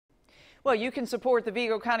Well, you can support the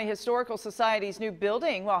Vigo County Historical Society's new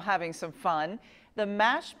building while having some fun. The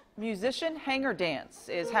MASH Musician Hangar Dance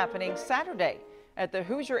is happening Saturday at the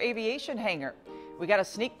Hoosier Aviation Hangar. We got a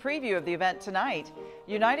sneak preview of the event tonight.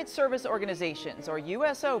 United Service Organizations, or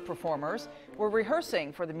USO performers, were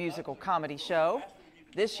rehearsing for the musical comedy show.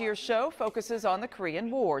 This year's show focuses on the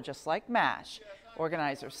Korean War, just like MASH.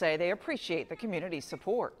 Organizers say they appreciate the community's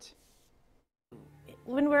support.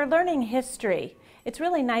 When we're learning history, it's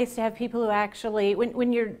really nice to have people who actually,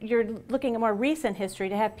 when you're looking at more recent history,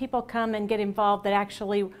 to have people come and get involved that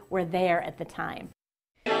actually were there at the time.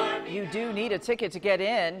 You do need a ticket to get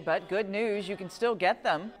in, but good news, you can still get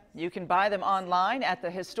them. You can buy them online at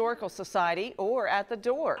the Historical Society or at the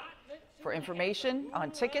door. For information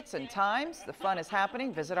on tickets and times the fun is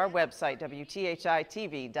happening, visit our website,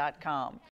 WTHI-TV.com.